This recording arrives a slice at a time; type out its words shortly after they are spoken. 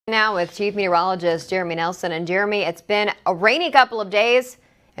Now with Chief Meteorologist Jeremy Nelson. And Jeremy, it's been a rainy couple of days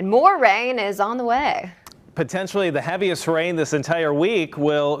and more rain is on the way. Potentially the heaviest rain this entire week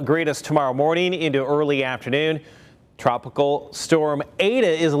will greet us tomorrow morning into early afternoon. Tropical storm Eta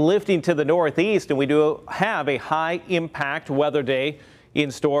is lifting to the northeast, and we do have a high impact weather day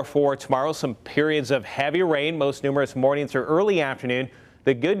in store for tomorrow. Some periods of heavy rain, most numerous morning through early afternoon.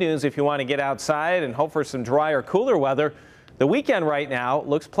 The good news, if you want to get outside and hope for some drier, cooler weather, the weekend right now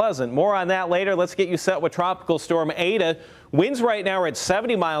looks pleasant. More on that later. Let's get you set with Tropical Storm Eta. Winds right now are at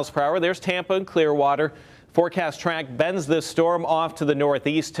 70 miles per hour. There's Tampa and Clearwater. Forecast track bends this storm off to the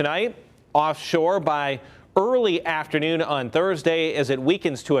northeast tonight, offshore by early afternoon on Thursday as it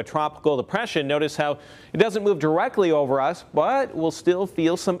weakens to a tropical depression. Notice how it doesn't move directly over us, but we'll still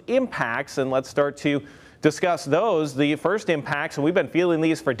feel some impacts, and let's start to discuss those. The first impacts, and we've been feeling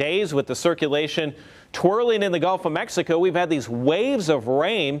these for days with the circulation twirling in the Gulf of Mexico. We've had these waves of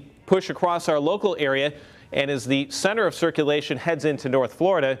rain push across our local area, and as the center of circulation heads into North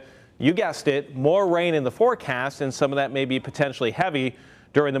Florida, you guessed it, more rain in the forecast, and some of that may be potentially heavy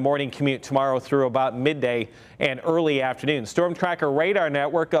during the morning commute tomorrow through about midday and early afternoon. Storm Tracker Radar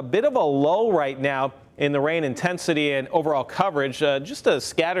Network, a bit of a low right now in the rain intensity and overall coverage. Just a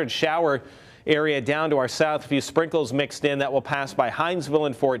scattered shower area down to our south, a few sprinkles mixed in that will pass by Hinesville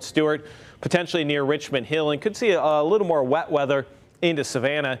and Fort Stewart, potentially near Richmond Hill, and could see a little more wet weather into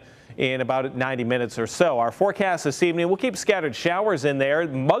Savannah in about 90 minutes or so. Our forecast this evening, we'll keep scattered showers in there.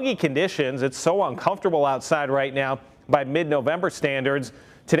 Muggy conditions. It's so uncomfortable outside right now by mid-November standards.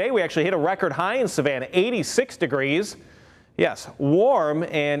 Today we actually hit a record high in Savannah, 86 degrees. Yes, warm,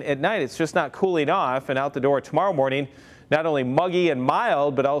 and at night it's just not cooling off, and out the door tomorrow morning, not only muggy and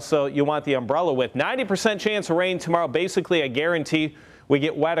mild, but also you want the umbrella with 90% chance of rain tomorrow. Basically a guarantee we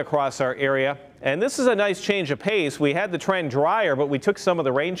get wet across our area. And this is a nice change of pace. We had the trend drier, but we took some of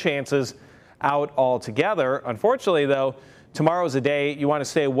the rain chances out altogether. Unfortunately, though, tomorrow's a day you want to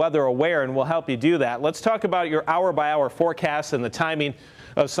stay weather aware, and we'll help you do that. Let's talk about your hour-by-hour forecast and the timing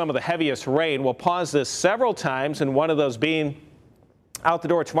of some of the heaviest rain. We'll pause this several times, and one of those being out the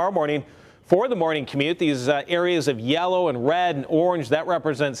door tomorrow morning for the morning commute. These areas of yellow and red and orange, that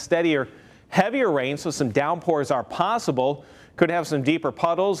represents steadier, heavier rain, so some downpours are possible. Could have some deeper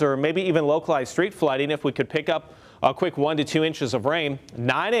puddles or maybe even localized street flooding if we could pick up a quick 1 to 2 inches of rain.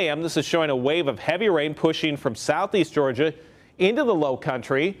 9 a.m. This is showing a wave of heavy rain pushing from southeast Georgia into the low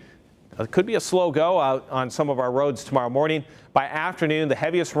country. It could be a slow go out on some of our roads tomorrow morning. By afternoon, the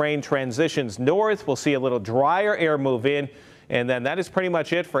heaviest rain transitions north. We'll see a little drier air move in. And then that is pretty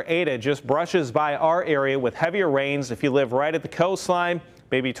much it for Eta. Just brushes by our area with heavier rains. If you live right at the coastline,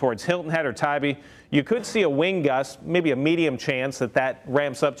 maybe towards Hilton Head or Tybee, you could see a wind gust, maybe a medium chance that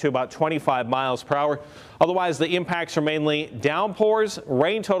ramps up to about 25 miles per hour. Otherwise, the impacts are mainly downpours,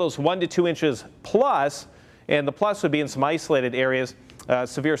 rain totals 1 to 2 inches plus, and the plus would be in some isolated areas.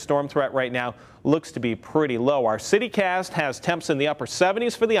 Severe storm threat right now looks to be pretty low. Our CityCast has temps in the upper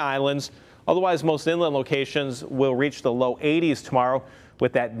 70s for the islands. Otherwise, most inland locations will reach the low 80s tomorrow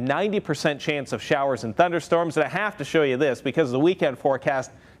with that 90% chance of showers and thunderstorms. And I have to show you this because the weekend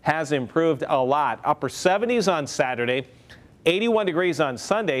forecast has improved a lot. Upper 70s on Saturday, 81 degrees on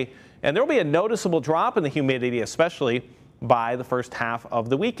Sunday, and there will be a noticeable drop in the humidity, especially by the first half of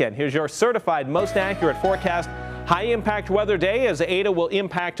the weekend. Here's your certified most accurate forecast. High impact weather day as Eta will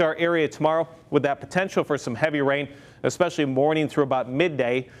impact our area tomorrow with that potential for some heavy rain, especially morning through about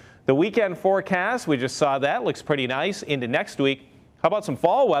midday. The weekend forecast, we just saw that, looks pretty nice into next week. How about some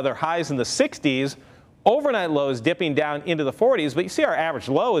fall weather, highs in the 60s, overnight lows dipping down into the 40s, but you see our average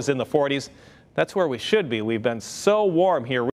low is in the 40s. That's where we should be. We've been so warm here.